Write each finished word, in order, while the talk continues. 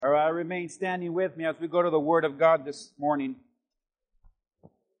remain standing with me as we go to the Word of God this morning.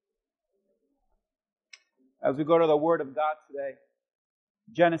 As we go to the Word of God today.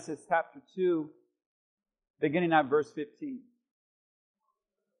 Genesis chapter 2, beginning at verse 15.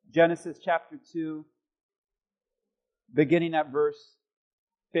 Genesis chapter 2, beginning at verse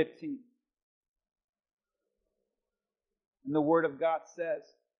 15. And the Word of God says,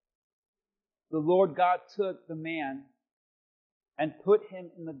 "The Lord God took the man and put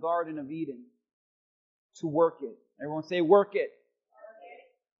him in the Garden of Eden to work it." Everyone say, work it.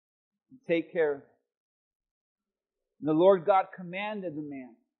 And take care of it. And the Lord God commanded the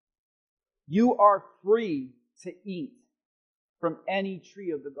man, "You are free to eat from any tree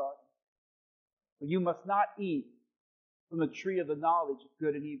of the garden, but you must not eat from the tree of the knowledge of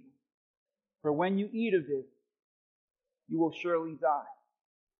good and evil. For when you eat of it, you will surely die."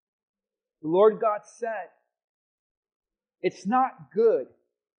 The Lord God said, "It's not good."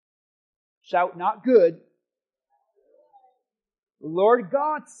 Shout, not good. The Lord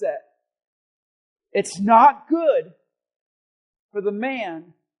God said, "It's not good for the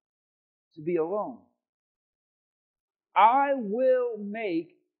man to be alone. I will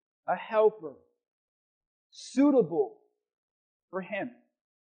make a helper suitable for him."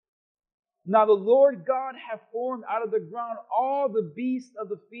 Now the Lord God hath formed out of the ground all the beasts of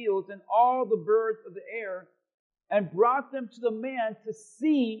the fields and all the birds of the air, and brought them to the man to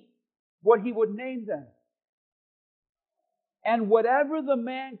see what he would name them. And whatever the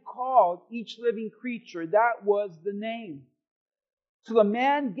man called each living creature, that was the name. So the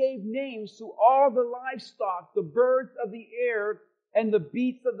man gave names to all the livestock, the birds of the air, and the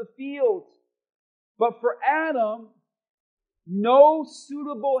beasts of the field. But for Adam, no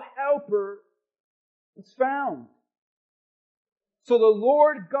suitable helper was found. So the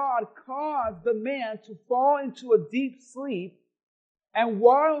Lord God caused the man to fall into a deep sleep, and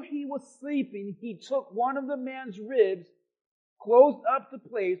while he was sleeping, he took one of the man's ribs, closed up the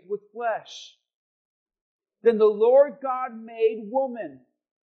place with flesh. Then the Lord God made woman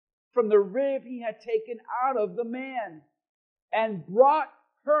from the rib he had taken out of the man, and brought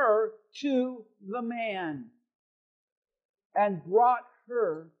her to the man. And brought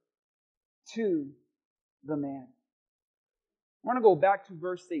her to the man. I want to go back to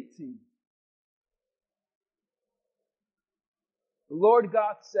verse 18. The Lord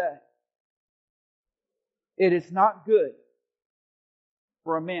God said, "It is not good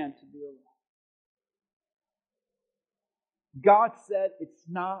for a man to be alone." God said it's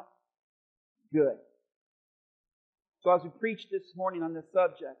not good. So as we preach this morning on this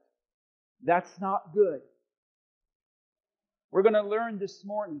subject, that's not good. We're going to learn this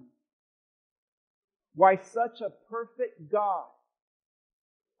morning why such a perfect God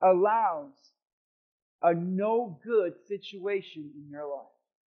allows a no good situation in your life.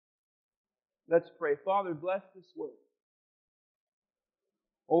 Let's pray. Father, bless this word.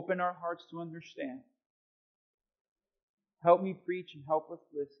 Open our hearts to understand. Help me preach and help us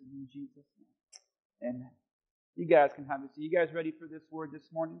listen in Jesus' name. Amen. You guys can have it. So you guys ready for this word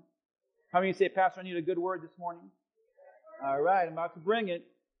this morning? How many say, "Pastor, I need a good word this morning"? All right, I'm about to bring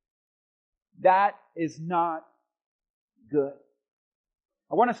it. That is not good.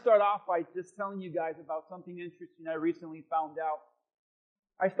 I want to start off by just telling you guys about something interesting I recently found out.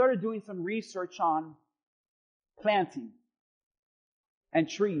 I started doing some research on planting and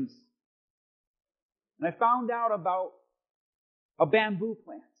trees. And I found out about a bamboo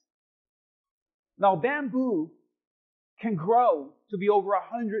plant. Now, bamboo can grow to be over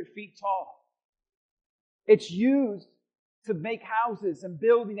 100 feet tall. It's used to make houses and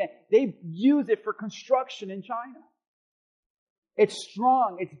buildings. They use it for construction in China. It's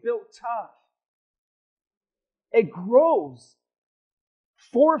strong. It's built tough. It grows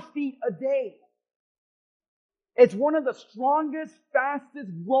 4 feet a day. It's one of the strongest,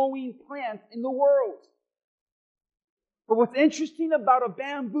 fastest growing plants in the world. But what's interesting about a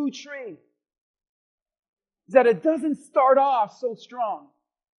bamboo tree is that it doesn't start off so strong.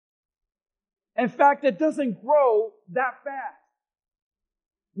 In fact, it doesn't grow that fast.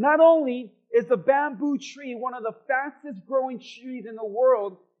 Not only is the bamboo tree one of the fastest growing trees in the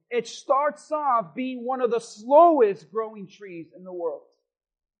world, it starts off being one of the slowest growing trees in the world.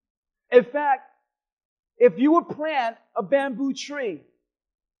 In fact, if you would plant a bamboo tree,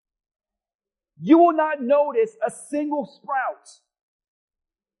 you will not notice a single sprout,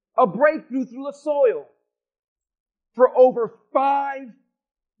 a breakthrough through the soil for over 5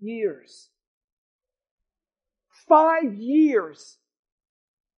 years. 5 years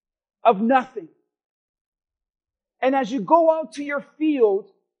of nothing. And as you go out to your field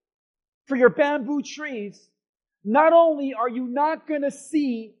for your bamboo trees, not only are you not going to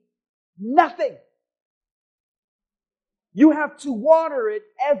see Nothing. You have to water it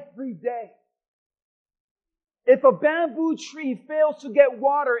every day. If a bamboo tree fails to get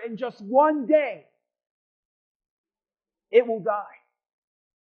water in just one day, it will die.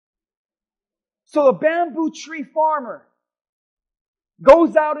 So the bamboo tree farmer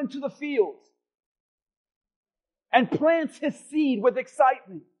goes out into the fields and plants his seed with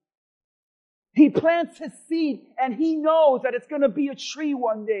excitement. He plants his seed and he knows that it's going to be a tree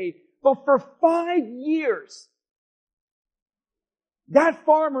one day. But for 5 years, that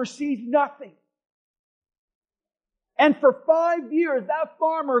farmer sees nothing. And for 5 years, that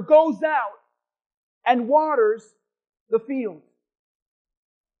farmer goes out and waters the field.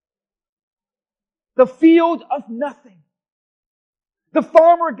 The field of nothing. The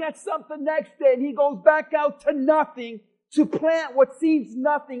farmer gets up the next day and he goes back out to nothing to plant what seems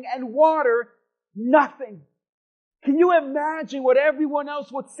nothing and water nothing. Can you imagine what everyone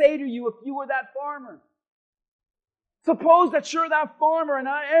else would say to you if you were that farmer? Suppose that you're that farmer and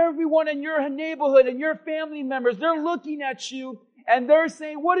everyone in your neighborhood and your family members, they're looking at you and they're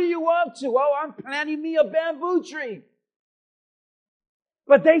saying, what are you up to? Oh, I'm planting me a bamboo tree.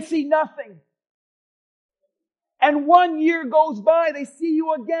 But they see nothing. And 1 year goes by, they see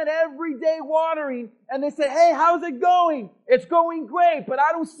you again every day watering, and they say, hey, how's it going? It's going great, but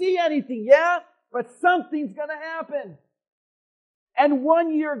I don't see anything, yeah? But something's gonna happen. And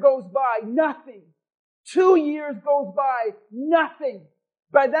 1 year goes by, nothing. 2 years goes by, nothing.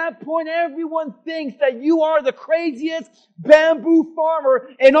 By that point, everyone thinks that you are the craziest bamboo farmer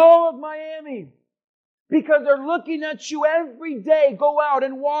in all of Miami. Because they're looking at you every day, go out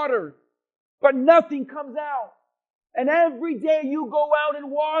and water. But nothing comes out. And every day you go out and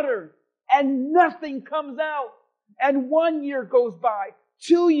water, and nothing comes out. And 1 year goes by,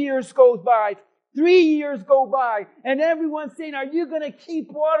 2 years goes by, 3 years go by, and everyone's saying, are you going to keep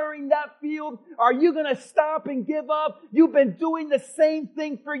watering that field? Are you going to stop and give up? You've been doing the same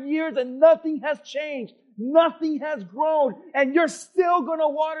thing for years and nothing has changed. Nothing has grown. And you're still going to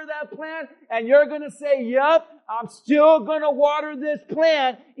water that plant and you're going to say, yep, I'm still going to water this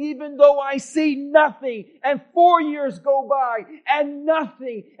plant even though I see nothing. And 4 years go by and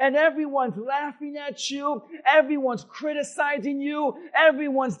nothing. And everyone's laughing at you. Everyone's criticizing you.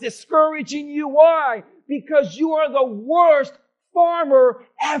 Everyone's discouraging you. Why? Because you are the worst farmer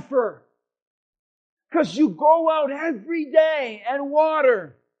ever. Because you go out every day and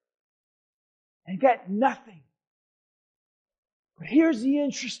water and get nothing. But here's the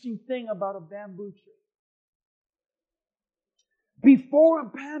interesting thing about a bamboo tree. Before a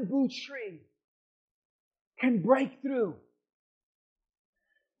bamboo tree can break through,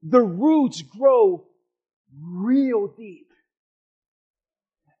 the roots grow real deep.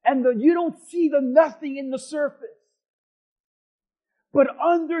 And you don't see the nothing in the surface. But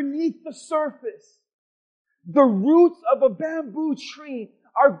underneath the surface, the roots of a bamboo tree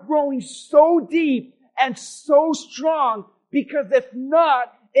are growing so deep and so strong, because if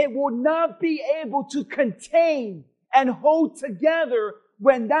not, it will not be able to contain and hold together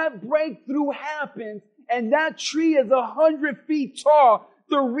when that breakthrough happens and that tree is 100 feet tall.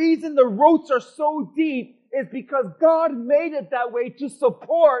 The reason the roots are so deep is because God made it that way to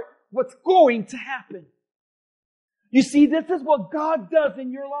support what's going to happen. You see, this is what God does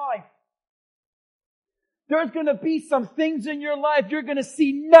in your life. There's going to be some things in your life you're going to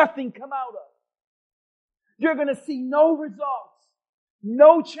see nothing come out of. You're going to see no results,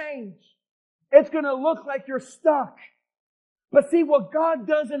 no change. It's going to look like you're stuck. But see, what God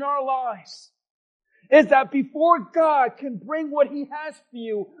does in our lives is that before God can bring what He has for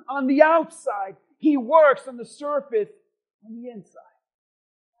you on the outside, He works on the surface on the inside.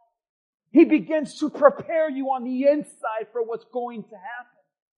 He begins to prepare you on the inside for what's going to happen.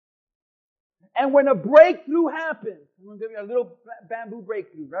 And when a breakthrough happens, I'm going to give you a little bamboo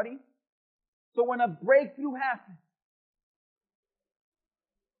breakthrough. Ready? So when a breakthrough happens,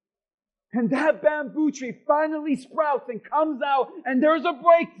 and that bamboo tree finally sprouts and comes out, and there's a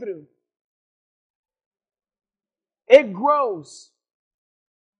breakthrough, it grows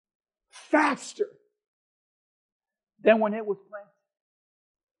faster than when it was planted.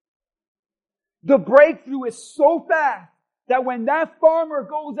 The breakthrough is so fast that when that farmer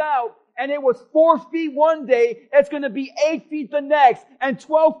goes out and it was 4 feet one day, it's going to be 8 feet the next, and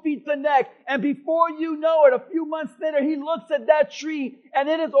 12 feet the next. And before you know it, a few months later, he looks at that tree, and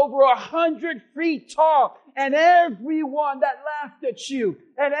it is over 100 feet tall. And everyone that laughed at you,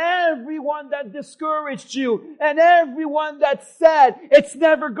 and everyone that discouraged you, and everyone that said, it's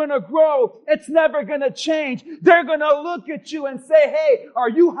never gonna grow, it's never gonna change, they're gonna look at you and say, hey, are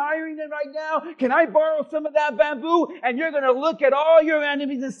you hiring it right now? Can I borrow some of that bamboo? And you're gonna look at all your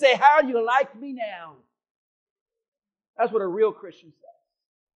enemies and say, how do you like me now? That's what a real Christian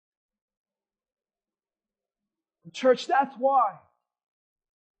says. Church, that's why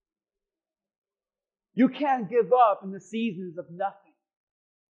you can't give up in the seasons of nothing.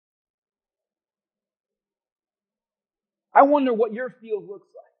 I wonder what your field looks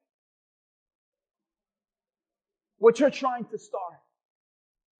like. What you're trying to start.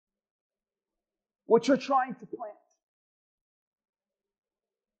 What you're trying to plant.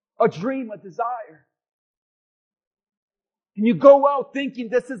 A dream, a desire. And you go out thinking,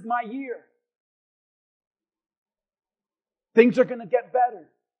 this is my year. Things are going to get better.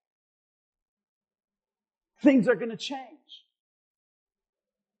 Things are going to change.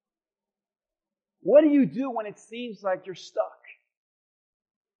 What do you do when it seems like you're stuck?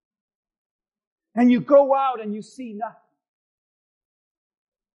 And you go out and you see nothing.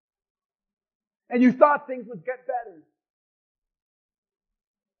 And you thought things would get better.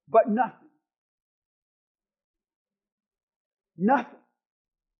 But nothing. Nothing.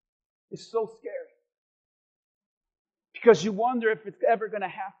 It's so scary. Because you wonder if it's ever going to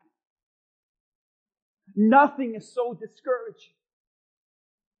happen. Nothing is so discouraging.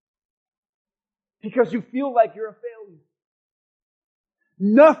 Because you feel like you're a failure.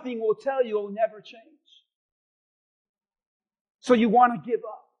 Nothing will tell you it will never change. So you want to give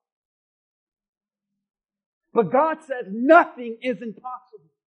up. But God says nothing is impossible.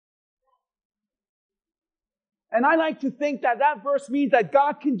 And I like to think that that verse means that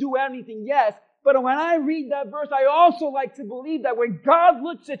God can do anything, yes. But when I read that verse, I also like to believe that when God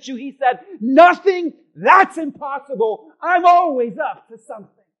looks at you, He said, nothing, that's impossible. I'm always up to something.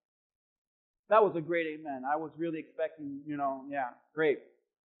 That was a great amen. I was really expecting, great.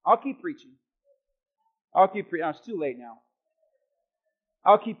 I'll keep preaching. It's too late now.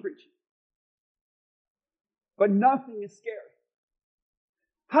 I'll keep preaching. But nothing is scary.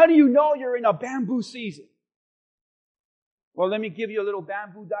 How do you know you're in a bamboo season? Well, let me give you a little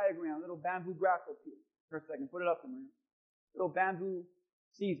bamboo diagram, a little bamboo graphic here for a second. Put it up, Maria. Little bamboo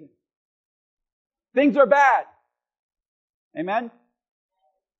season. Things are bad. Amen?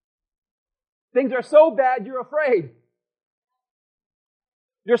 Things are so bad, you're afraid.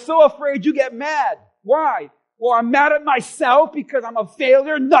 You're so afraid you get mad. Why? Well, I'm mad at myself because I'm a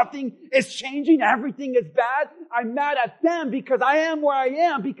failure. Nothing is changing. Everything is bad. I'm mad at them because I am where I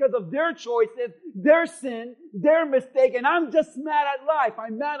am because of their choices, their sin, their mistake. And I'm just mad at life.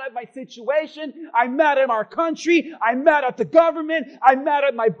 I'm mad at my situation. I'm mad at our country. I'm mad at the government. I'm mad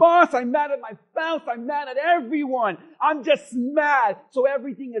at my boss. I'm mad at my spouse. I'm mad at everyone. I'm just mad. So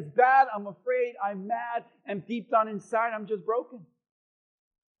everything is bad. I'm afraid. I'm mad. And deep down inside, I'm just broken.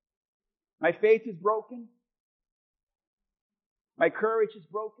 My faith is broken. My courage is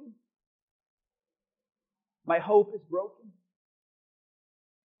broken. My hope is broken.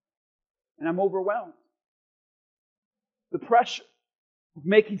 And I'm overwhelmed. The pressure of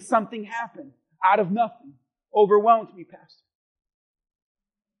making something happen out of nothing overwhelms me, Pastor.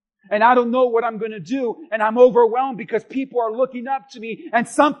 And I don't know what I'm going to do, and I'm overwhelmed because people are looking up to me, and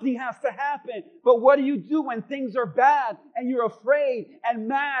something has to happen. But what do you do when things are bad, and you're afraid, and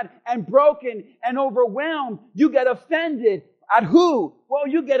mad, and broken, and overwhelmed? You get offended. At who? Well,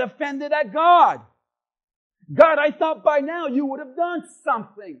 you get offended at God. God, I thought by now you would have done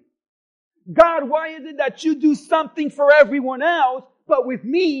something. God, why is it that you do something for everyone else, but with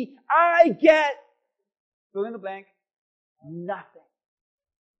me, I get, fill in the blank, nothing.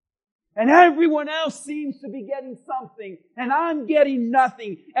 And everyone else seems to be getting something, and I'm getting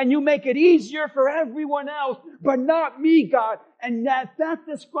nothing. And you make it easier for everyone else, but not me, God. And that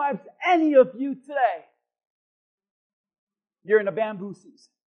describes any of you today. You're in a bamboo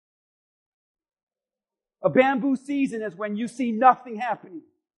season. A bamboo season is when you see nothing happening.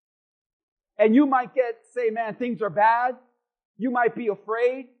 And you might say, man, things are bad. You might be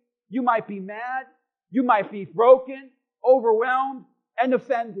afraid. You might be mad. You might be broken, overwhelmed, and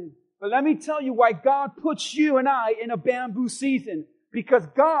offended. But let me tell you why God puts you and I in a bamboo season. Because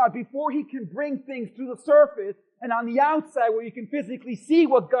God, before He can bring things to the surface and on the outside where you can physically see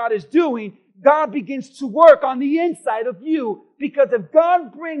what God is doing, God begins to work on the inside of you. Because if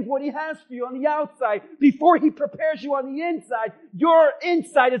God brings what He has for you on the outside, before He prepares you on the inside, your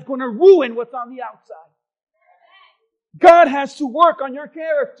inside is going to ruin what's on the outside. God has to work on your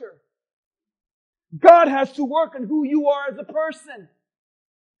character. God has to work on who you are as a person.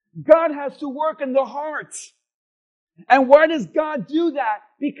 God has to work in the heart. And why does God do that?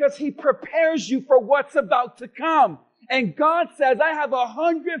 Because He prepares you for what's about to come. And God says, I have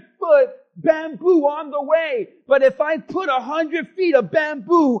 100-foot bamboo on the way. But if I put 100 feet of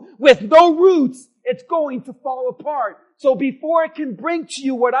bamboo with no roots, it's going to fall apart. So before I can bring to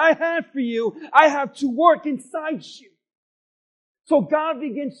you what I have for you, I have to work inside you. So God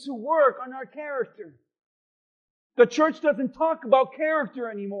begins to work on our character. The church doesn't talk about character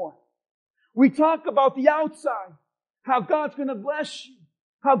anymore. We talk about the outside. How God's going to bless you.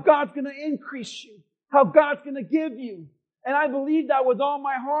 How God's going to increase you. How God's going to give you. And I believe that with all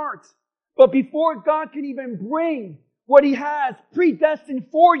my heart. But before God can even bring what He has predestined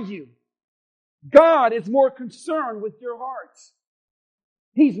for you, God is more concerned with your hearts.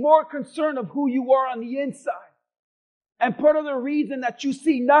 He's more concerned of who you are on the inside. And part of the reason that you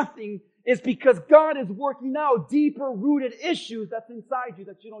see nothing is because God is working out deeper rooted issues that's inside you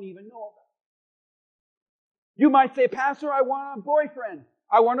that you don't even know about. You might say, Pastor, I want a boyfriend.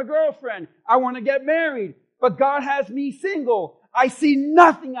 I want a girlfriend. I want to get married. But God has me single. I see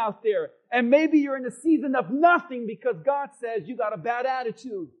nothing out there. And maybe you're in a season of nothing because God says you got a bad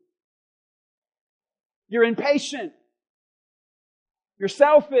attitude. You're impatient. You're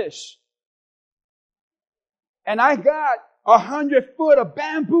selfish. And I got 100 foot of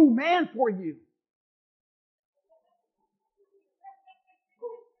bamboo man for you.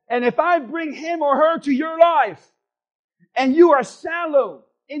 And if I bring him or her to your life and you are shallow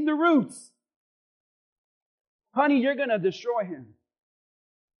in the roots, honey, you're going to destroy him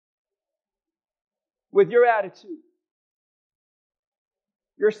with your attitude,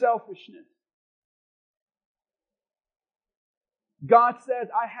 your selfishness. God says,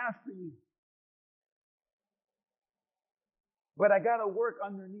 I have for you. But I got to work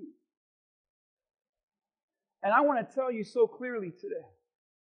underneath. And I want to tell you so clearly today.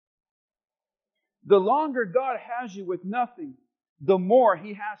 The longer God has you with nothing, the more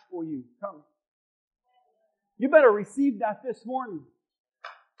He has for you coming. You better receive that this morning.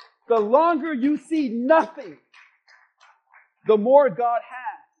 The longer you see nothing, the more God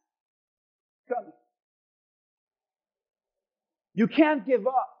has coming. You can't give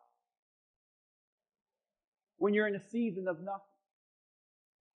up when you're in a season of nothing.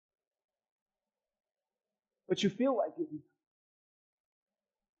 But you feel like giving up.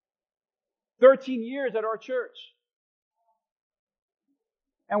 13 years at our church.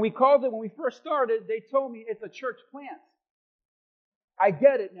 And we called it, when we first started, they told me it's a church plant. I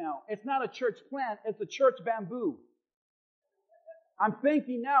get it now. It's not a church plant, it's a church bamboo. I'm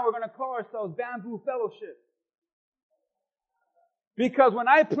thinking now we're going to call ourselves Bamboo Fellowship. Because when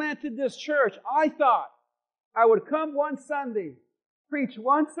I planted this church, I thought I would come one Sunday, preach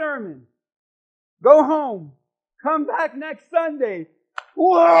one sermon, go home, come back next Sunday.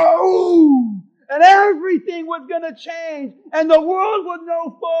 Whoa! And everything was going to change. And the world would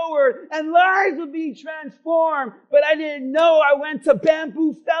go forward. And lives would be transformed. But I didn't know I went to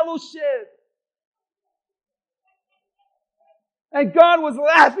Bamboo Fellowship. And God was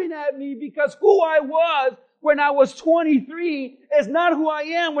laughing at me because who I was when I was 23 is not who I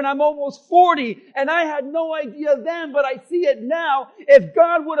am when I'm almost 40. And I had no idea then, but I see it now. If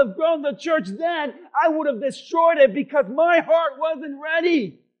God would have grown the church then, I would have destroyed it because my heart wasn't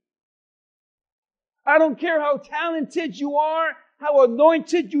ready. I don't care how talented you are, how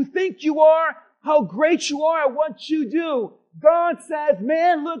anointed you think you are, how great you are at what you do. God says,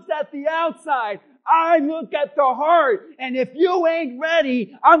 man looks at the outside. I look at the heart. And if you ain't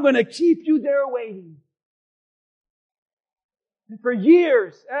ready, I'm going to keep you there waiting. And for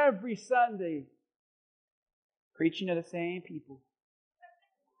years, every Sunday, preaching to the same people.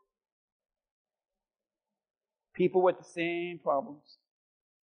 People with the same problems.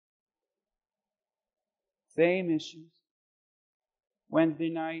 Same issues. Wednesday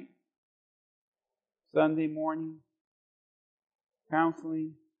night, Sunday morning,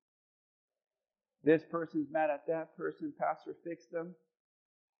 counseling. This person's mad at that person. Pastor, fix them.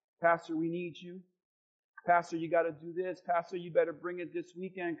 Pastor, we need you. Pastor, you got to do this. Pastor, you better bring it this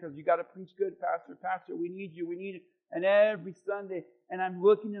weekend because you got to preach good. Pastor, Pastor, we need you. We need it. And every Sunday, and I'm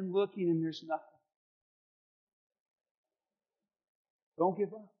looking and there's nothing. Don't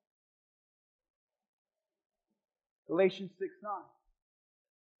give up. Galatians 6:9.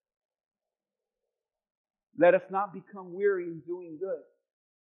 Let us not become weary in doing good.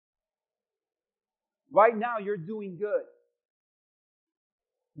 Right now, you're doing good.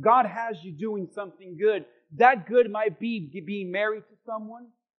 God has you doing something good. That good might be being married to someone,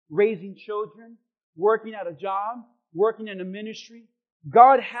 raising children, working at a job, working in a ministry.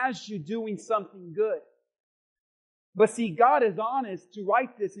 God has you doing something good. But see, God is honest to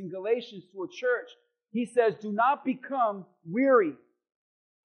write this in Galatians to a church. He says, do not become weary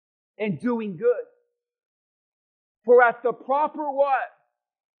in doing good. For at the proper what?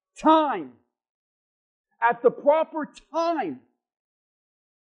 Time. At the proper time,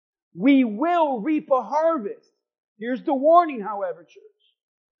 we will reap a harvest. Here's the warning, however, church.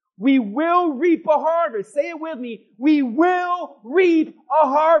 We will reap a harvest. Say it with me. We will reap a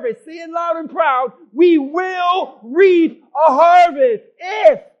harvest. Say it loud and proud. We will reap a harvest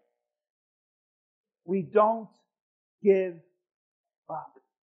if we don't give up.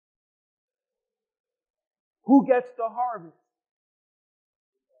 Who gets the harvest?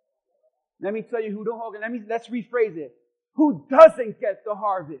 Let me tell you who don't. Let's rephrase it. Who doesn't get the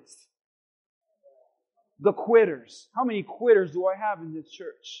harvest? The quitters. How many quitters do I have in this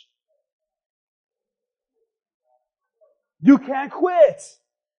church? You can't quit.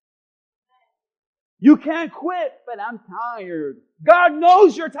 You can't quit, but I'm tired. God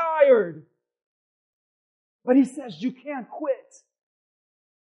knows you're tired. But He says you can't quit.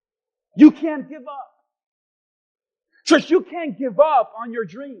 You can't give up. Church, you can't give up on your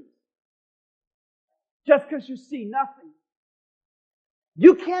dreams just because you see nothing.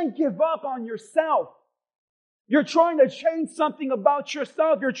 You can't give up on yourself. You're trying to change something about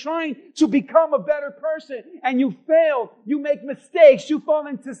yourself. You're trying to become a better person and you fail. You make mistakes. You fall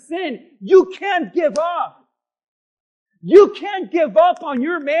into sin. You can't give up. You can't give up on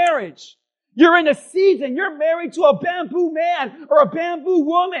your marriage. You're in a season. You're married to a bamboo man or a bamboo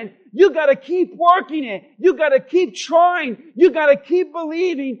woman. You gotta keep working it. You gotta keep trying. You gotta keep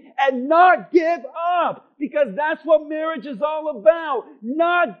believing and not give up. Because that's what marriage is all about.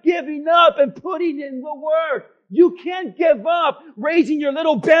 Not giving up and putting in the work. You can't give up raising your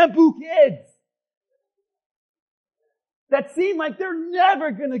little bamboo kids that seem like they're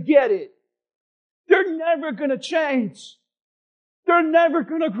never gonna get it. They're never gonna change. They're never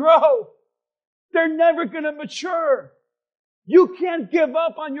gonna grow. They're never gonna mature. You can't give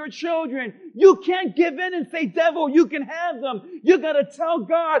up on your children. You can't give in and say, devil, you can have them. You gotta tell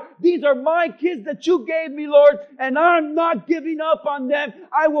God, these are my kids that you gave me, Lord, and I'm not giving up on them.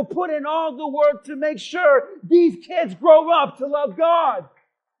 I will put in all the work to make sure these kids grow up to love God.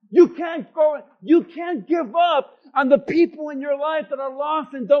 You can't give up on the people in your life that are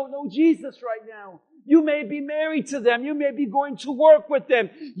lost and don't know Jesus right now. You may be married to them. You may be going to work with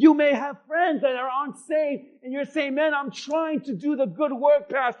them. You may have friends that are unsaved and you're saying, man, I'm trying to do the good work,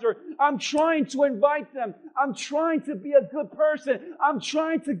 Pastor. I'm trying to invite them. I'm trying to be a good person. I'm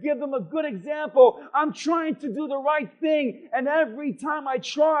trying to give them a good example. I'm trying to do the right thing. And every time I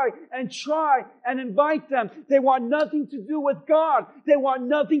try and invite them, they want nothing to do with God. They want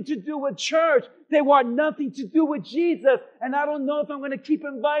nothing to do with church. They want nothing to do with Jesus. And I don't know if I'm going to keep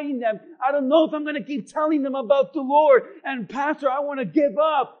inviting them. I don't know if I'm going to keep telling them about the Lord. And Pastor, I want to give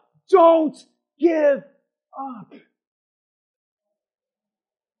up. Don't give up.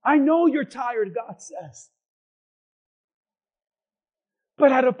 I know you're tired, God says.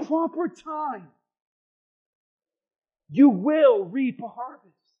 But at a proper time, you will reap a harvest.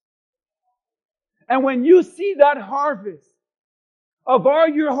 And when you see that harvest of all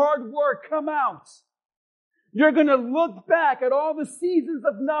your hard work come out, you're going to look back at all the seasons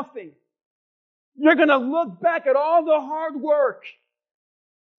of nothing. You're going to look back at all the hard work.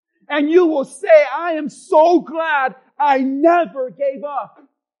 And you will say, I am so glad I never gave up.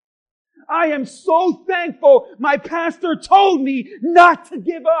 I am so thankful my pastor told me not to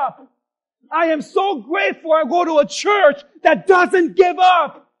give up. I am so grateful I go to a church that doesn't give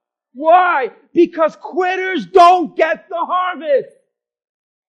up. Why? Because quitters don't get the harvest.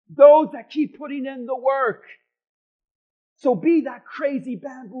 Those that keep putting in the work. So be that crazy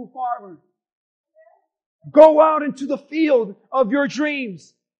bamboo farmer. Go out into the field of your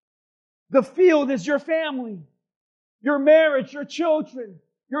dreams. The field is your family, your marriage, your children,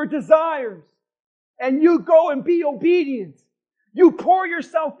 your desires. And you go and be obedient. You pour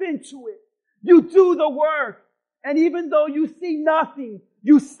yourself into it. You do the work. And even though you see nothing,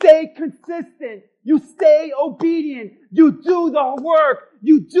 you stay consistent. You stay obedient. You do the work.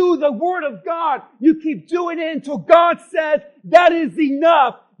 You do the Word of God. You keep doing it until God says, that is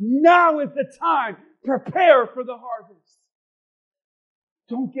enough. Now is the time. Prepare for the harvest.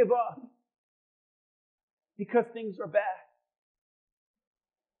 Don't give up because things are bad.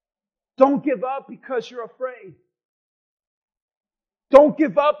 Don't give up because you're afraid. Don't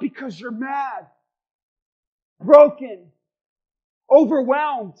give up because you're mad. broken,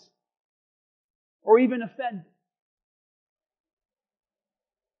 overwhelmed, or even offended.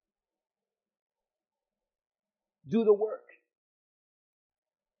 Do the work.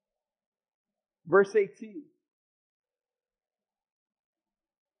 Verse 18.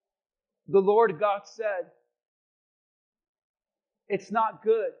 The Lord God said, it's not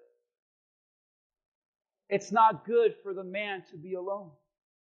good. It's not good for the man to be alone.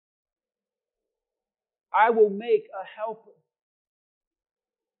 I will make a helper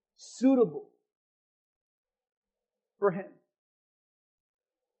suitable for him.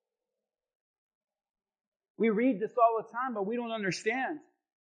 We read this all the time, but we don't understand.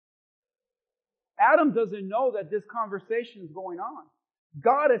 Adam doesn't know that this conversation is going on.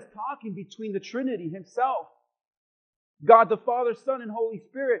 God is talking between the Trinity himself. God the Father, Son, and Holy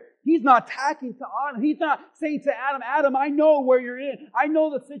Spirit. He's not talking to Adam. He's not saying to Adam, Adam, I know where you're in. I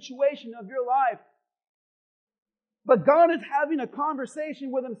know the situation of your life. But God is having a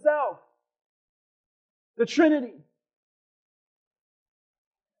conversation with himself. The Trinity.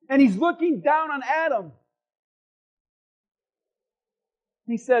 And he's looking down on Adam.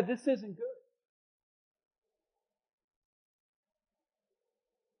 He said, this isn't good.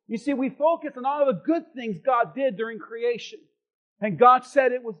 You see, we focus on all the good things God did during creation. And God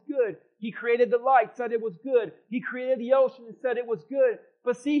said it was good. He created the light, said it was good. He created the ocean and said it was good.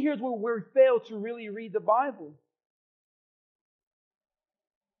 But see, here's where we fail to really read the Bible.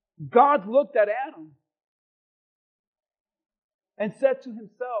 God looked at Adam and said to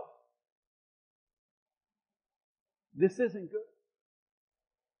himself, this isn't good.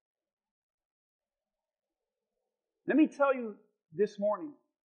 Let me tell you this morning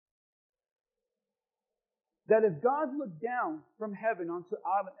that if God looked down from heaven onto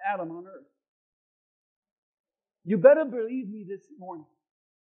Adam on earth, you better believe me this morning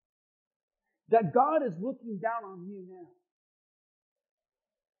that God is looking down on you now.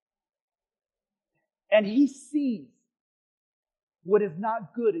 And He sees what is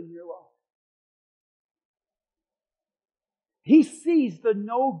not good in your life. He sees the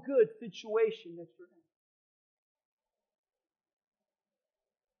no good situation that you're in.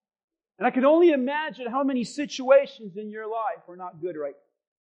 And I can only imagine how many situations in your life are not good right now.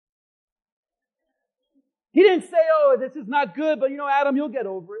 He didn't say, oh, this is not good, but Adam, you'll get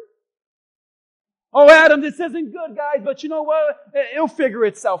over it. Oh, Adam, this isn't good, guys, but you know what? It'll figure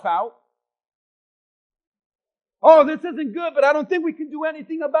itself out. Oh, this isn't good, but I don't think we can do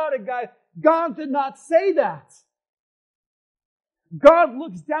anything about it, guys. God did not say that. God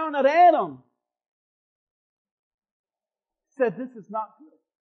looks down at Adam. Said, this is not good.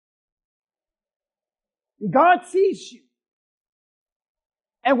 God sees you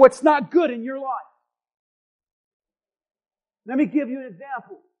and what's not good in your life. Let me give you an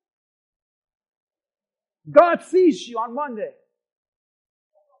example. God sees you on Monday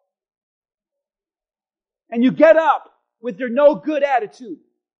and you get up with your no good attitude.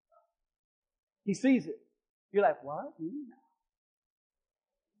 He sees it. You're like, what?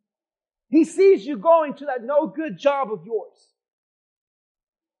 He sees you going to that no good job of yours.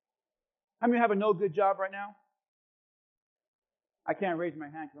 How many have a no good job right now? I can't raise my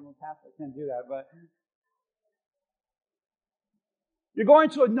hand because I'm a pastor. I can't do that, but you're going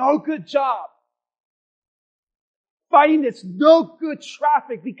to a no good job. Fighting this no good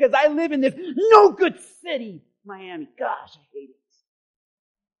traffic because I live in this no good city, Miami. Gosh, I hate it.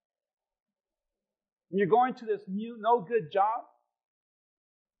 And you're going to this new no good job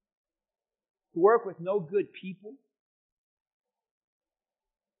to work with no good people.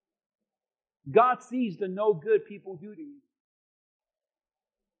 God sees the no good people do to you.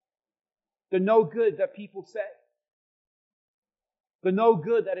 The no good that people say. The no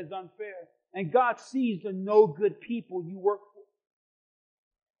good that is unfair. And God sees the no good people you work for.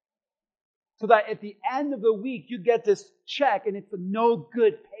 So that at the end of the week, you get this check and it's a no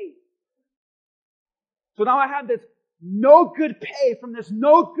good pay. So now I have this no good pay from this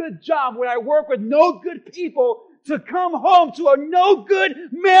no good job where I work with no good people to come home to a no good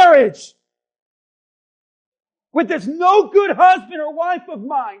marriage. With this no good husband or wife of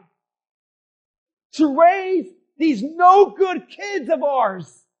mine to raise these no good kids of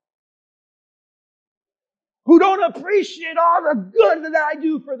ours who don't appreciate all the good that I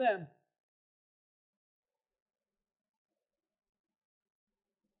do for them.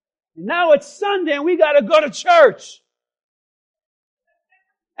 And now it's Sunday and we got to go to church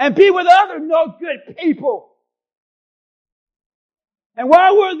and be with other no good people. And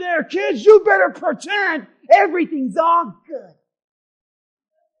while we're there, kids, you better pretend everything's all good.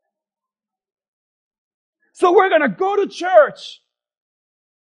 So we're going to go to church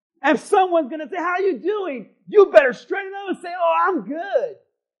And someone's going to say, how you doing? You better straighten up and say, oh, I'm good.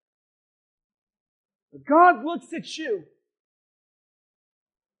 But God looks at you.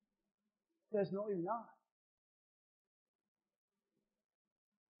 Says, no, you're not.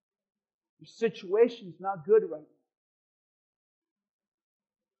 Your situation's not good right now.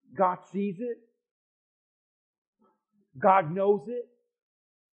 God sees it. God knows it.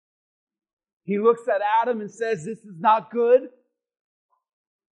 He looks at Adam and says, this is not good.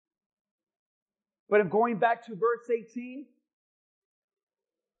 But going back to verse 18,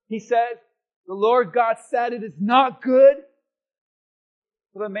 he says, the Lord God said it is not good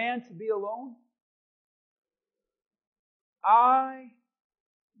for the man to be alone. I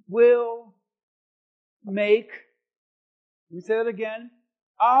will make, let me say that again,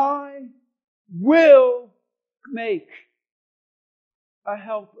 I will make a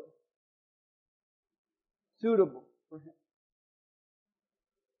helper suitable for him.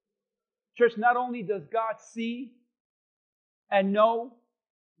 Church, not only does God see and know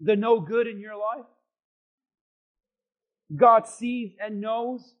the no good in your life, God sees and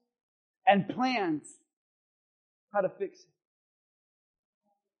knows and plans how to fix it,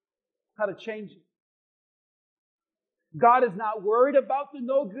 how to change it. God is not worried about the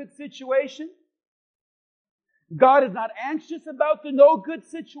no good situation. God is not anxious about the no good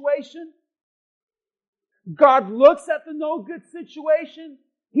situation. God looks at the no good situation.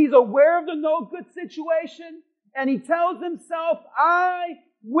 He's aware of the no good situation. And He tells Himself, I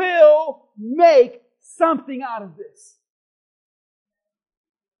will make something out of this.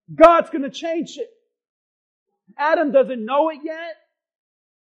 God's going to change it. Adam doesn't know it yet.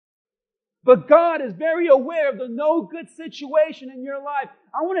 But God is very aware of the no good situation in your life.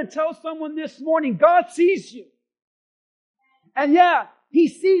 I want to tell someone this morning, God sees you. And yeah, He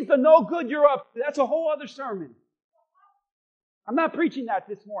sees the no good you're up to. That's a whole other sermon. I'm not preaching that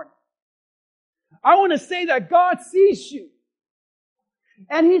this morning. I want to say that God sees you.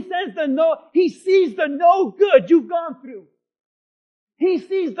 And He says He sees the no good you've gone through. He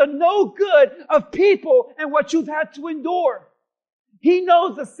sees the no good of people and what you've had to endure. He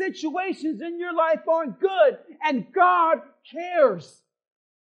knows the situations in your life aren't good, and God cares.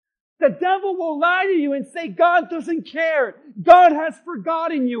 The devil will lie to you and say God doesn't care. God has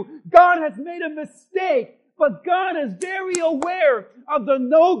forgotten you. God has made a mistake. But God is very aware of the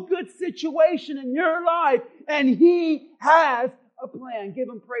no good situation in your life, and He has a plan. Give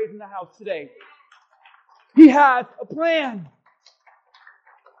Him praise in the house today. He has a plan.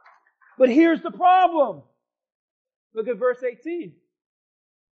 But here's the problem. Look at verse 18.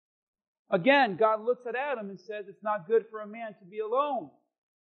 Again, God looks at Adam and says, it's not good for a man to be alone.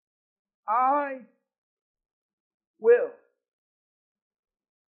 I will.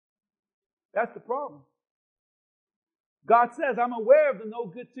 That's the problem. God says, I'm aware of the no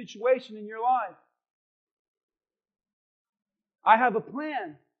good situation in your life. I have a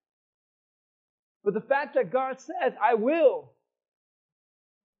plan. But the fact that God says, I will.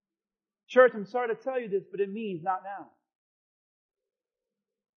 Church, I'm sorry to tell you this, but it means not now.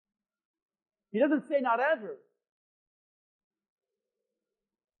 He doesn't say not ever.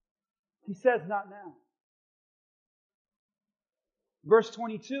 He says not now. Verse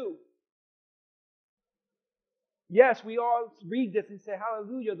 22. Yes, we all read this and say,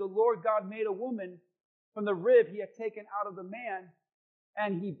 hallelujah, the Lord God made a woman from the rib He had taken out of the man,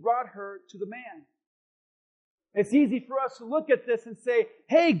 and He brought her to the man. It's easy for us to look at this and say,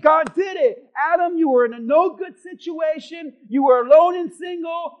 hey, God did it. Adam, you were in a no good situation. You were alone and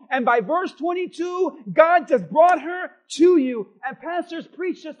single. And by verse 22, God just brought her to you. And pastors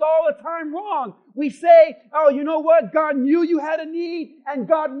preach this all the time wrong. We say, oh, you know what? God knew you had a need and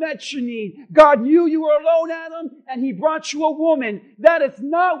God met your need. God knew you were alone, Adam, and He brought you a woman. That is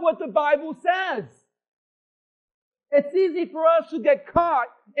not what the Bible says. It's easy for us to get caught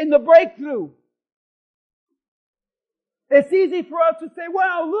in the breakthrough. It's easy for us to say,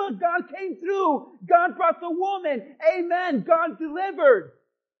 well, look, God came through. God brought the woman. Amen. God delivered.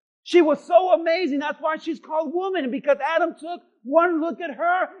 She was so amazing. That's why she's called woman. Because Adam took one look at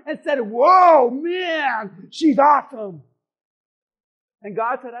her and said, whoa, man, she's awesome. And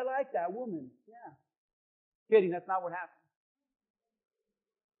God said, I like that woman. Yeah. Kidding, that's not what happened.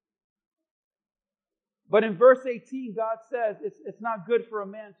 But in verse 18, God says, it's not good for a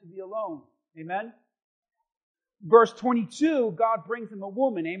man to be alone. Amen? Verse 22, God brings him a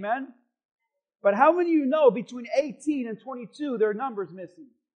woman. Amen? But how many of you know between 18 and 22, there are numbers missing?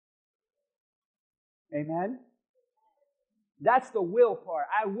 Amen? That's the will part.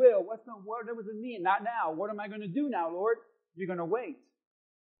 I will. What does it mean? Not now. What am I going to do now, Lord? You're going to wait.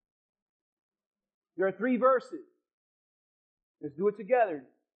 There are 3 verses. Let's do it together.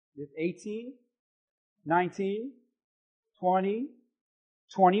 It's 18, 19, 20,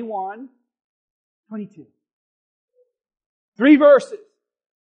 21, 22. 3 verses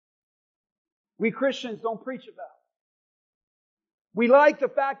we Christians don't preach about. We like the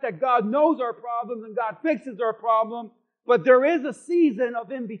fact that God knows our problems and God fixes our problem, but there is a season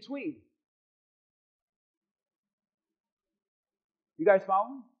of in between. You guys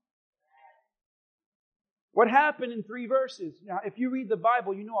following? What happened in 3 verses? Now, if you read the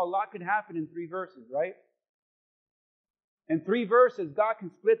Bible, you know a lot can happen in 3 verses, right? In 3 verses, God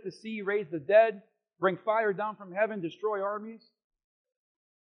can split the sea, raise the dead, bring fire down from heaven, destroy armies.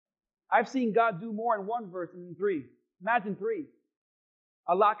 I've seen God do more in 1 verse than in 3. Imagine 3.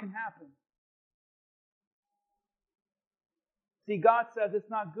 A lot can happen. See, God says it's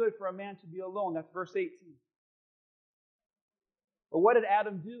not good for a man to be alone. That's verse 18. But what did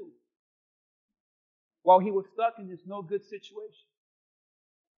Adam do while he was stuck in this no good situation?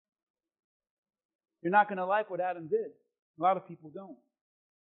 You're not going to like what Adam did. A lot of people don't.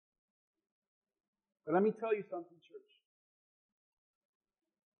 But let me tell you something, church.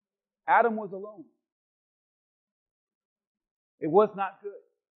 Adam was alone. It was not good.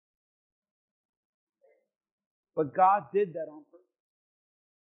 But God did that on purpose.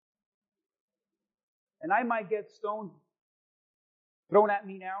 And I might get stones thrown at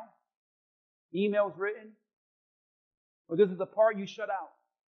me now, emails written, or this is the part you shut out.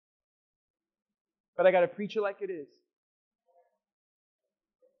 But I got to preach it like it is.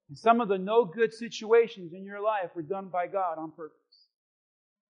 And some of the no good situations in your life were done by God on purpose.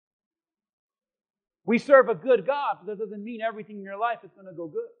 We serve a good God, but that doesn't mean everything in your life is going to go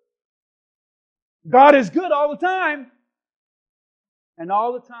good. God is good all the time. And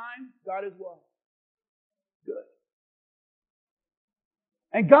all the time, God is what? Good.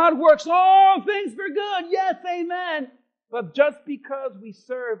 And God works all things for good. Yes, amen. But just because we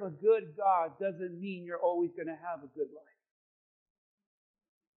serve a good God doesn't mean you're always going to have a good life.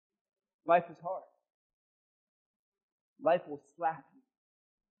 Life is hard. Life will slap you,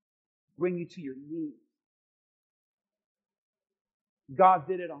 bring you to your knees. God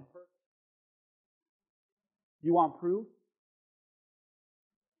did it on purpose. You want proof?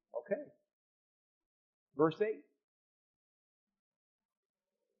 Okay. Verse 8.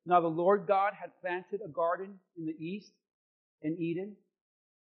 Now the Lord God had planted a garden in the east, in Eden,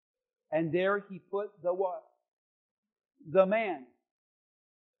 and there He put the what? The man.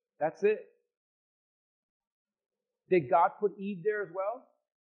 That's it. Did God put Eve there as well?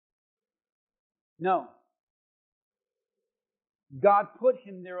 No. God put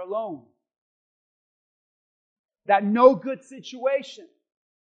him there alone. That no good situation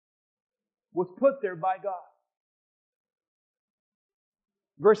was put there by God.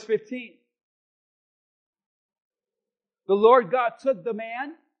 Verse 15. The Lord God took the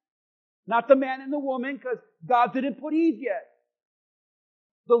man, not the man and the woman, because God didn't put Eve yet.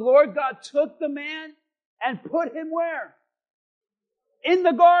 The Lord God took the man and put him where? In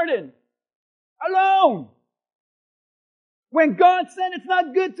the garden. Alone. When God said it's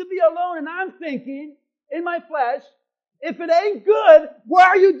not good to be alone, and I'm thinking, in my flesh, if it ain't good, why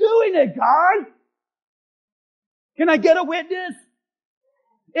are you doing it, God? Can I get a witness?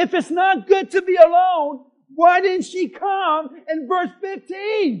 If it's not good to be alone, why didn't she come in verse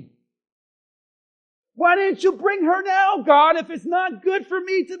 15? Why didn't you bring her now, God? If it's not good for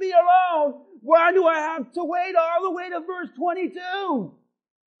me to be alone, why do I have to wait all the way to verse 22?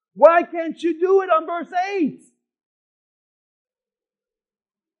 Why can't you do it on verse 8?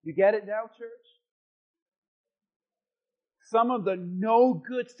 You get it now, church? Some of the no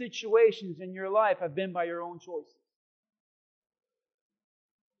good situations in your life have been by your own choices.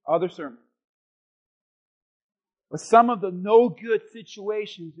 Other sermon. But some of the no good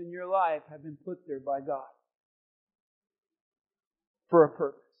situations in your life have been put there by God for a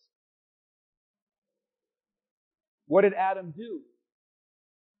purpose. What did Adam do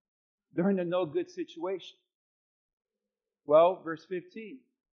during the no good situation? Well, verse 15.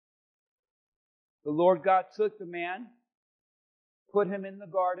 The Lord God took the man, put him in the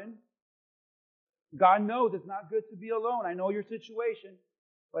garden. God knows it's not good to be alone. I know your situation.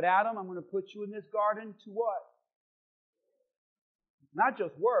 But Adam, I'm going to put you in this garden to what? Not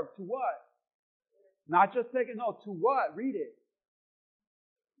just work, to what? Not just take it, no, to what? Read it.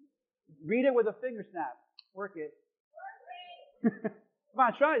 Read it with a finger snap. Work it. Come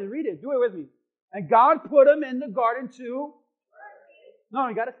on, try to read it. Do it with me. And God put him in the garden to... No,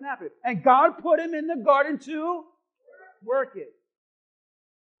 you got to snap it. And God put him in the garden to work it.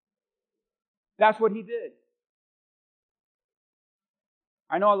 That's what He did.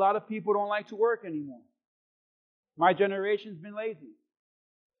 I know a lot of people don't like to work anymore. My generation's been lazy.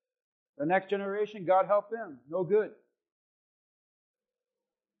 The next generation, God help them. No good.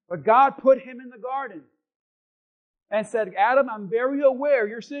 But God put him in the garden and said, Adam, I'm very aware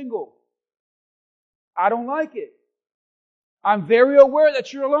you're single. I don't like it. I'm very aware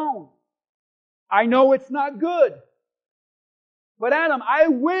that you're alone. I know it's not good. But Adam, I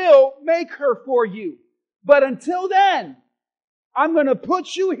will make her for you. But until then, I'm going to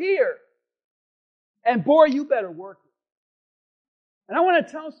put you here. And boy, you better work it. And I want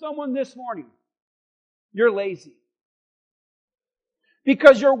to tell someone this morning, you're lazy.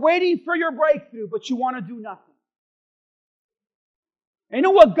 Because you're waiting for your breakthrough, but you want to do nothing. And you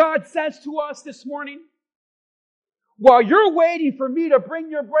know what God says to us this morning? While you're waiting for me to bring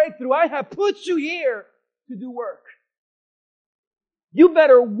your breakthrough, I have put you here to do work. You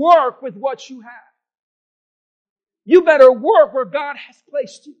better work with what you have. You better work where God has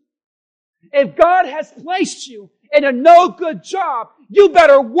placed you. If God has placed you in a no good job, you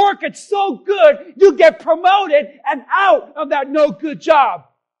better work it so good you get promoted and out of that no good job.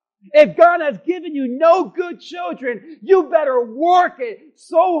 If God has given you no good children, you better work it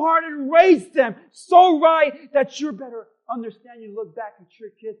so hard and raise them so right that you better understand. You look back at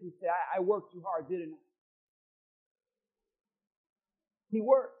your kids and say, I worked too hard, didn't I? He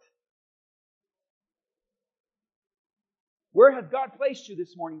worked. Where has God placed you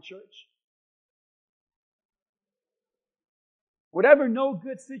this morning, church? Whatever no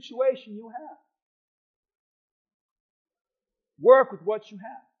good situation you have, work with what you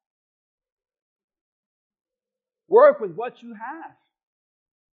have. Work with what you have.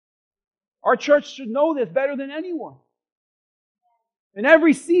 Our church should know this better than anyone. In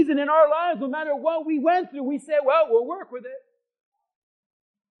every season in our lives, no matter what we went through, we say, well, we'll work with it.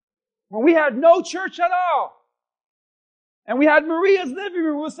 When we had no church at all, and we had Maria's living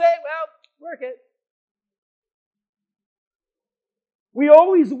room, we'll say, well, work it. We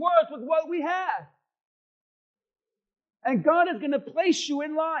always work with what we have. And God is going to place you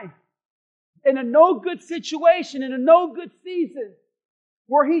in life in a no good situation, in a no good season,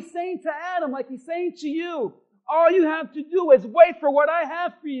 where He's saying to Adam, like He's saying to you, all you have to do is wait for what I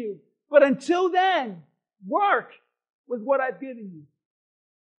have for you. But until then, work with what I've given you.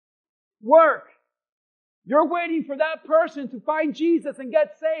 Work. You're waiting for that person to find Jesus and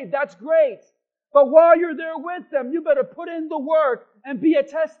get saved. That's great. But while you're there with them, you better put in the work and be a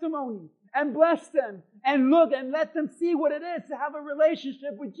testimony and bless them and look and let them see what it is to have a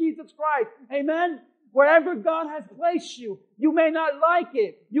relationship with Jesus Christ. Amen? Wherever God has placed you, you may not like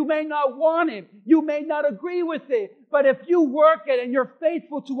it. You may not want it. You may not agree with it. But if you work it and you're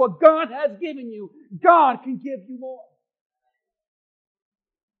faithful to what God has given you, God can give you more.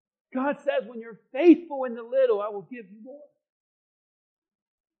 God says, when you're faithful in the little, I will give you more.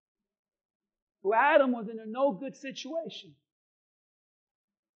 So Adam was in a no good situation.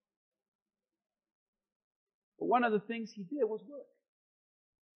 But one of the things he did was work.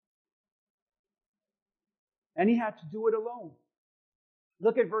 And he had to do it alone.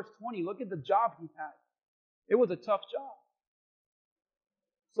 Look at verse 20. Look at the job he had. It was a tough job.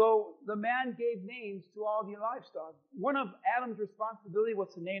 So the man gave names to all the livestock. One of Adam's responsibility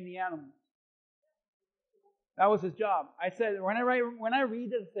was to name the animals. That was his job. I said, when I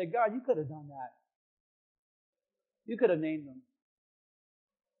read this, I said, God, you could have done that. You could have named them.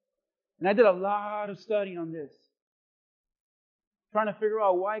 And I did a lot of studying on this. Trying to figure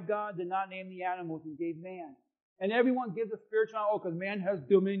out why God did not name the animals and gave man. And everyone gives a spiritual, because man has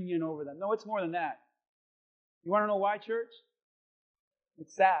dominion over them. No, it's more than that. You want to know why, church?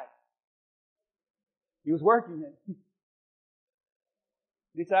 It's sad. He was working it.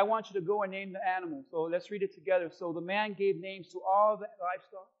 He said, I want you to go and name the animals. So let's read it together. So the man gave names to all the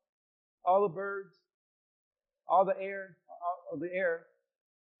livestock, all the birds, all the air,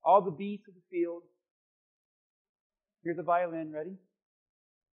 all the beasts of the field. Here's a violin, ready?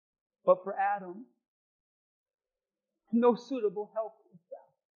 But for Adam, no suitable help was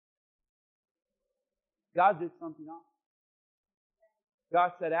found. God did something else.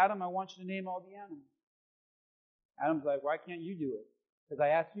 God said, Adam, I want you to name all the animals. Adam's like, why can't you do it? Because I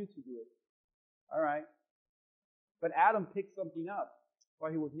asked you to do it. All right. But Adam picked something up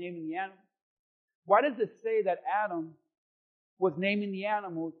while he was naming the animals. Why does it say that Adam was naming the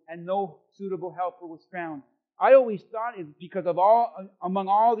animals and no suitable helper was found? I always thought it's because of among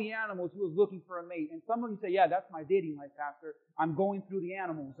all the animals, he was looking for a mate. And some of you say, yeah, that's my dating life, Pastor. I'm going through the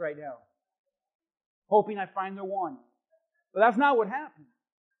animals right now, hoping I find the one. But that's not what happened.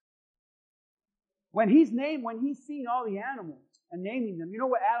 When he's seen all the animals and naming them, you know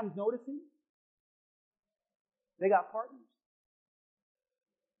what Adam's noticing? They got partners.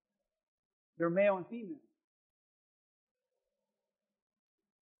 They're male and female.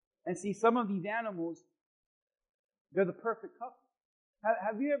 And see, some of these animals, they're the perfect couple.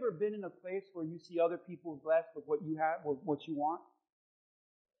 Have you ever been in a place where you see other people blessed with what you have, or what you want?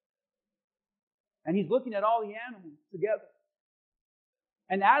 And he's looking at all the animals together.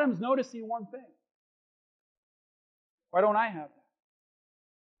 And Adam's noticing one thing. Why don't I have that?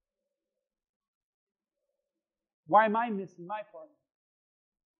 Why am I missing my partner?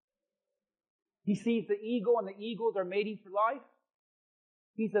 He sees the eagle, and the eagles are mating for life.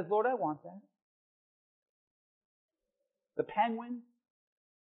 He says, Lord, I want that. The penguin,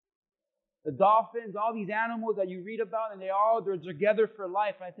 the dolphins, all these animals that you read about, and they're together for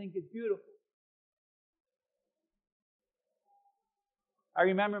life. I think it's beautiful. I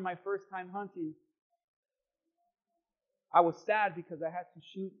remember my first time hunting. I was sad because I had to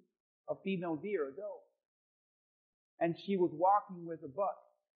shoot a female deer, a doe. And she was walking with a buck.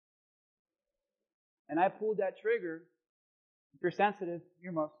 And I pulled that trigger. If you're sensitive,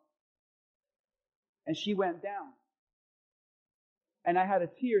 earmuffs. And she went down. And I had a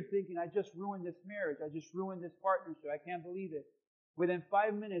tear thinking, I just ruined this marriage. I just ruined this partnership. I can't believe it. Within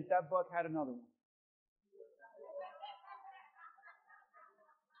 5 minutes, that buck had another one.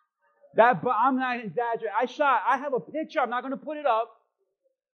 I'm not exaggerating. I have a picture. I'm not going to put it up.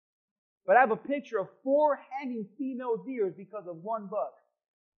 But I have a picture of 4 hanging female deers because of one buck.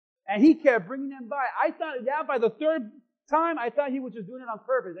 And he kept bringing them by. I thought, by the third time, I thought he was just doing it on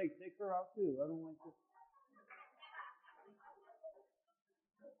purpose. Hey, take her out too. I don't like this.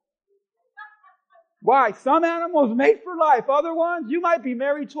 Why? Some animals mate for life. Other ones, you might be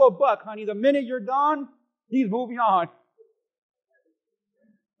married to a buck, honey. The minute you're done, he's moving on.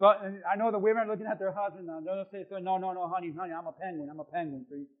 But I know the women are looking at their husband now. They'll say, no, honey, I'm a penguin. I'm a penguin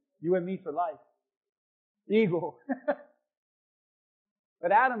for you. You and me for life. Eagle.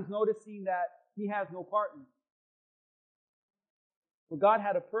 But Adam's noticing that he has no partner. But God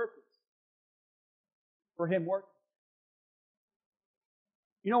had a purpose for him working.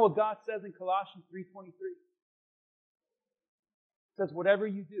 You know what God says in Colossians 3:23? It says, whatever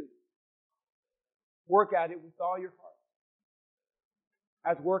you do, work at it with all your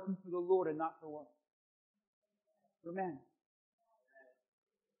heart, as working for the Lord and not for what? For men.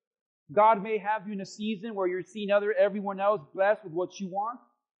 God may have you in a season where you're seeing everyone else blessed with what you want,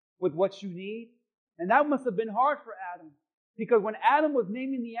 with what you need. And that must have been hard for Adam. Because when Adam was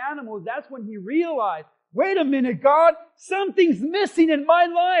naming the animals, that's when he realized, wait a minute, God, something's missing in my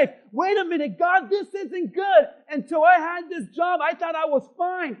life. Wait a minute, God, this isn't good. Until I had this job, I thought I was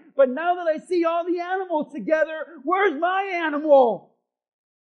fine. But now that I see all the animals together, where's my animal?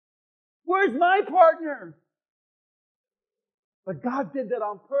 Where's my partner? But God did that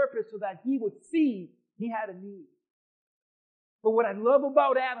on purpose so that he would see he had a need. But what I love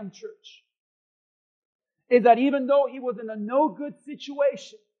about Adam, church, is that even though he was in a no good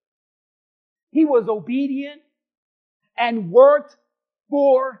situation, he was obedient and worked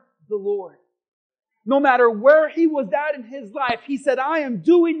for the Lord. No matter where he was at in his life, he said, I am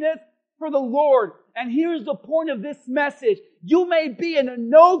doing this for the Lord. And here's the point of this message. You may be in a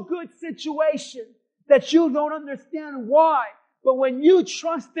no good situation that you don't understand why. But when you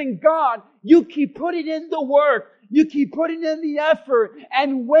trust in God, you keep putting in the work. You keep putting in the effort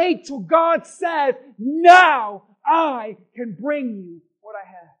and wait till God says, now I can bring you what I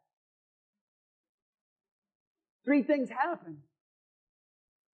have. 3 things happened.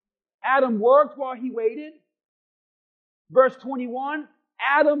 Adam worked while he waited. Verse 21,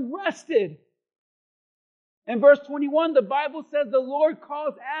 Adam rested. In verse 21, the Bible says the Lord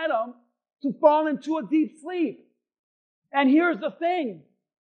caused Adam to fall into a deep sleep. And here's the thing.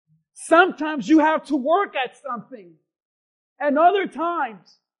 Sometimes you have to work at something. And other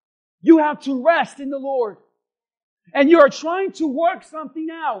times, you have to rest in the Lord. And you're trying to work something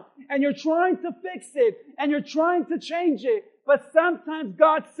out. And you're trying to fix it. And you're trying to change it. But sometimes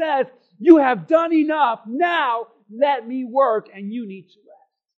God says, you have done enough. Now, let me work. And you need to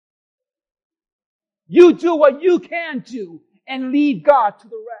rest. You do what you can do. And leave God to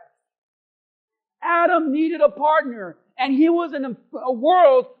the rest. Adam needed a partner. And he was in a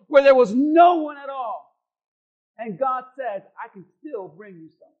world where there was no one at all. And God says, I can still bring you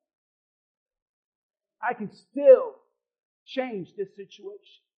something. I can still change this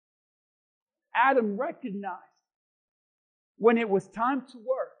situation. Adam recognized when it was time to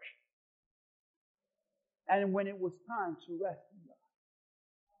work and when it was time to rest in God.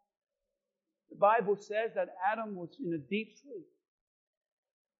 The Bible says that Adam was in a deep sleep.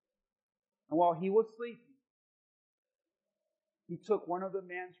 And while he was sleeping, he took one of the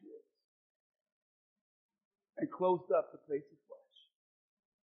man's ribs and closed up the place of flesh.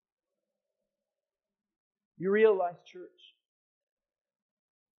 You realize, church,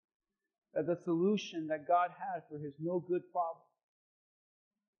 that the solution that God had for his no good problem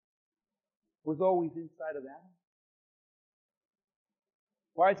was always inside of Adam?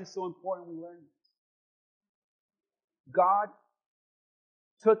 Why is it so important we learn this? God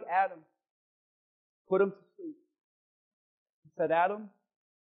took Adam, put him to sleep. He said, Adam,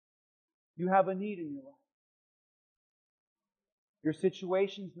 you have a need in your life. Your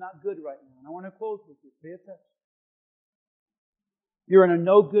situation's not good right now. And I want to close with you. Pay attention. You're in a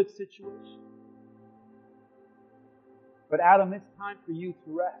no good situation. But Adam, it's time for you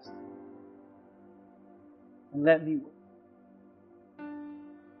to rest. And let me work.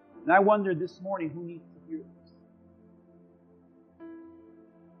 And I wonder this morning who needs to hear this.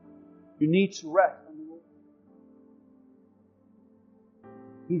 You need to rest on the Lord.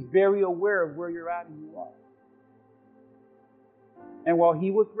 He's very aware of where you're at in your life. And while he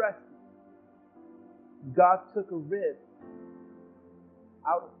was resting, God took a rib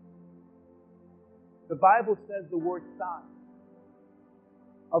out of it. The Bible says the word side.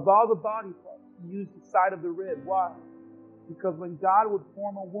 Of all the body parts, he used the side of the rib. Why? Because when God would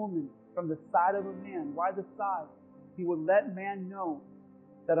form a woman from the side of a man, why the side? He would let man know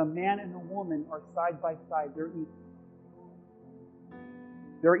that a man and a woman are side by side. They're equal.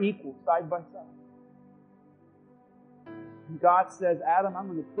 They're equal, side by side. And God says, Adam, I'm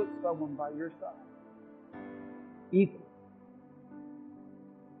going to put someone by your side. Equal.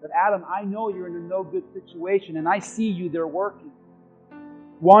 But Adam, I know you're in a no good situation, and I see you there working.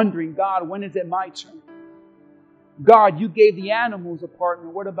 Wondering, God, when is it my turn? God, you gave the animals a partner.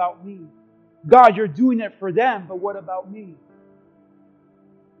 What about me? God, you're doing it for them, but what about me?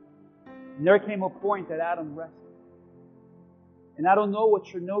 And there came a point that Adam rested. And I don't know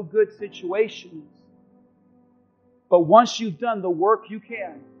what your no good situation is. But once you've done the work you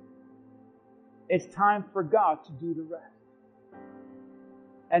can, it's time for God to do the rest.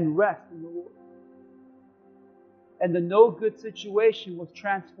 And rest in the Lord. And the no good situation was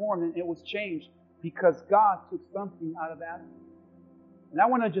transformed and it was changed because God took something out of Adam. And I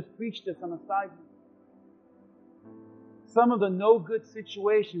want to just preach this on a side note. Some of the no good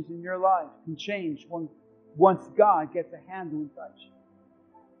situations in your life can change once God gets a handle inside you.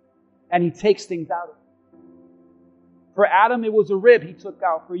 And He takes things out of you. For Adam, it was a rib He took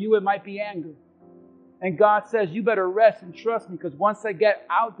out. For you, it might be anger. And God says, you better rest and trust me because once I get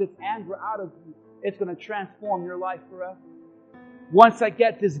out this anger out of you, it's going to transform your life forever. Once I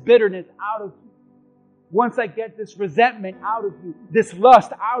get this bitterness out of you, once I get this resentment out of you, this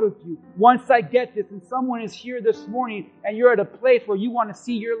lust out of you, once I get this, and someone is here this morning and you're at a place where you want to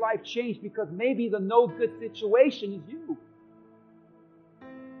see your life change because maybe the no good situation is you.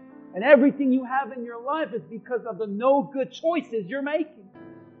 And everything you have in your life is because of the no good choices you're making.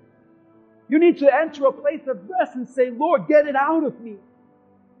 You need to enter a place of rest and say, Lord, get it out of me.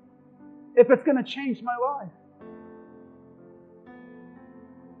 If it's going to change my life.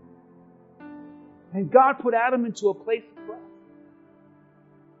 And God put Adam into a place of rest.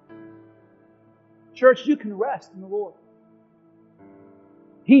 Church, you can rest in the Lord.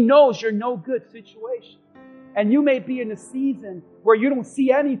 He knows your no good situation. And you may be in a season where you don't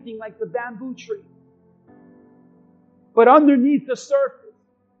see anything like the bamboo tree. But underneath the surface,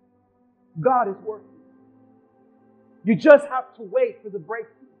 God is working. You just have to wait for the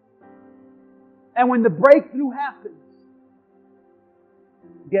breakthrough. And when the breakthrough happens,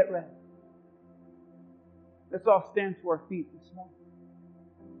 get ready. Let's all stand to our feet this morning.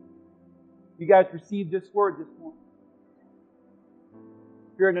 You guys received this word this morning.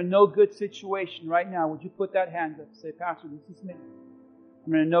 If you're in a no good situation right now, would you put that hand up and say, Pastor, this is me.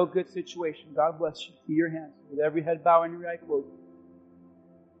 I'm in a no good situation. God bless you. See your hands with every head bowed and every eye closed.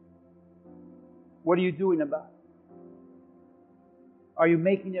 What are you doing about it? Are you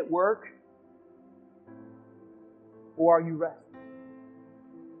making it work? Or are you resting?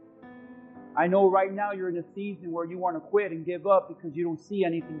 I know right now you're in a season where you want to quit and give up because you don't see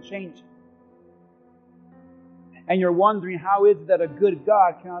anything changing. And you're wondering, how is it that a good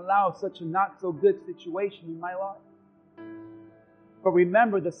God can allow such a not so good situation in my life? But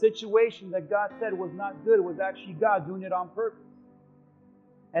remember, the situation that God said was not good was actually God doing it on purpose.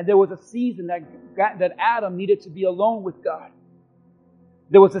 And there was a season that Adam needed to be alone with God.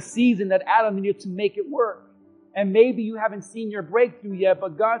 There was a season that Adam needed to make it work. And maybe you haven't seen your breakthrough yet,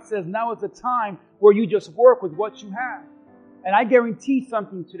 but God says now is the time where you just work with what you have. And I guarantee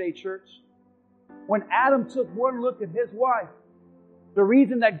something today, church. When Adam took one look at his wife, the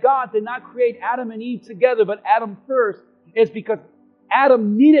reason that God did not create Adam and Eve together, but Adam first, is because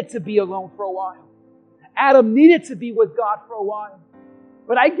Adam needed to be alone for a while. Adam needed to be with God for a while.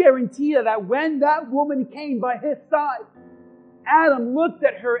 But I guarantee you that when that woman came by his side, Adam looked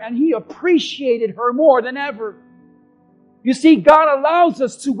at her and he appreciated her more than ever. You see, God allows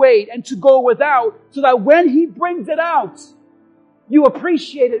us to wait and to go without so that when He brings it out, you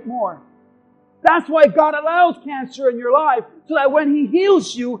appreciate it more. That's why God allows cancer in your life, so that when He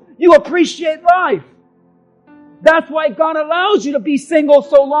heals you, you appreciate life. That's why God allows you to be single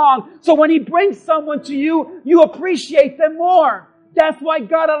so long, so when He brings someone to you, you appreciate them more. That's why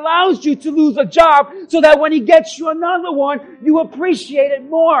God allows you to lose a job, so that when He gets you another one, you appreciate it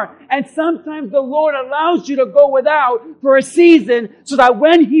more. And sometimes the Lord allows you to go without for a season, so that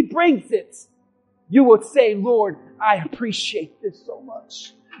when He brings it, you will say, Lord, I appreciate this so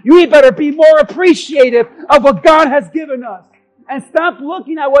much. You better be more appreciative of what God has given us. And stop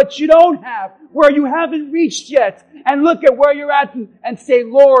looking at what you don't have, where you haven't reached yet, and look at where you're at and say,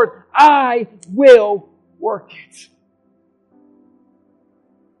 Lord, I will work it.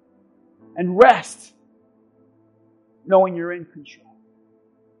 And rest, knowing you're in control.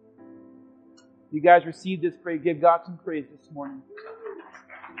 You guys received this prayer. Give God some praise this morning.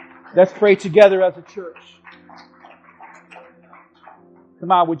 Let's pray together as a church.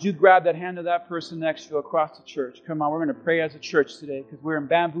 Come on, would you grab that hand of that person next to you across the church? Come on, we're going to pray as a church today because we're in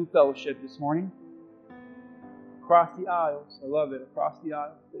Bamboo Fellowship this morning. Across the aisles. I love it. Across the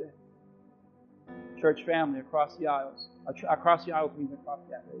aisles today. Church family, across the aisles. Across the aisles means across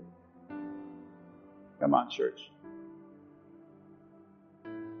the aisles. Come on, church.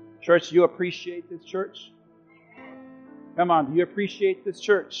 Church, do you appreciate this church? Come on, do you appreciate this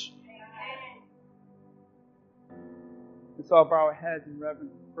church? Let's all bow our heads in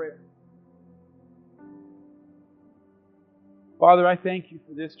reverence and prayer. Father, I thank You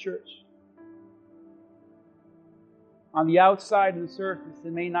for this church. On the outside of the surface,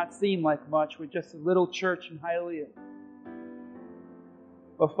 it may not seem like much. We're just a little church in Hialeah.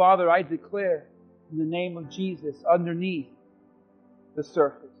 But Father, I declare in the name of Jesus, underneath the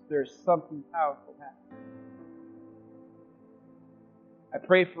surface, there's something powerful happening. I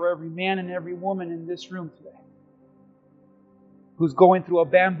pray for every man and every woman in this room today who's going through a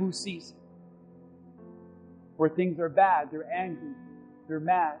bamboo season where things are bad, they're angry, they're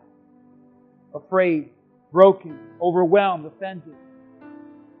mad, afraid, broken, overwhelmed, offended.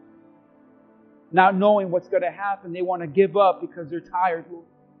 Not knowing what's going to happen, they want to give up because they're tired, Lord.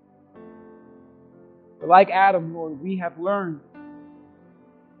 But like Adam, Lord, we have learned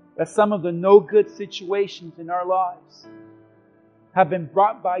that some of the no good situations in our lives have been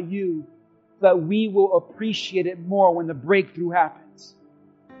brought by You so that we will appreciate it more when the breakthrough happens.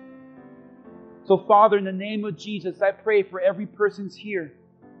 So Father, in the name of Jesus, I pray for every person's here,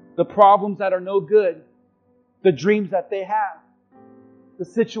 the problems that are no good, the dreams that they have, the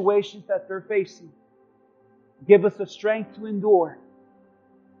situations that they're facing. Give us the strength to endure,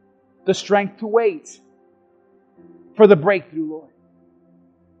 the strength to wait for the breakthrough, Lord.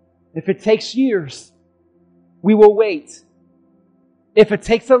 If it takes years, we will wait. If it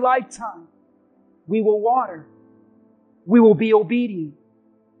takes a lifetime, we will water. We will be obedient.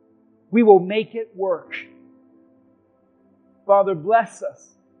 We will make it work. Father, bless us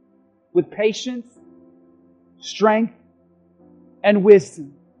with patience, strength, and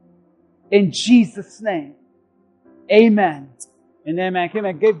wisdom. In Jesus' name, amen and amen. Come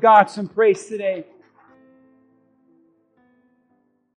on, give God some praise today.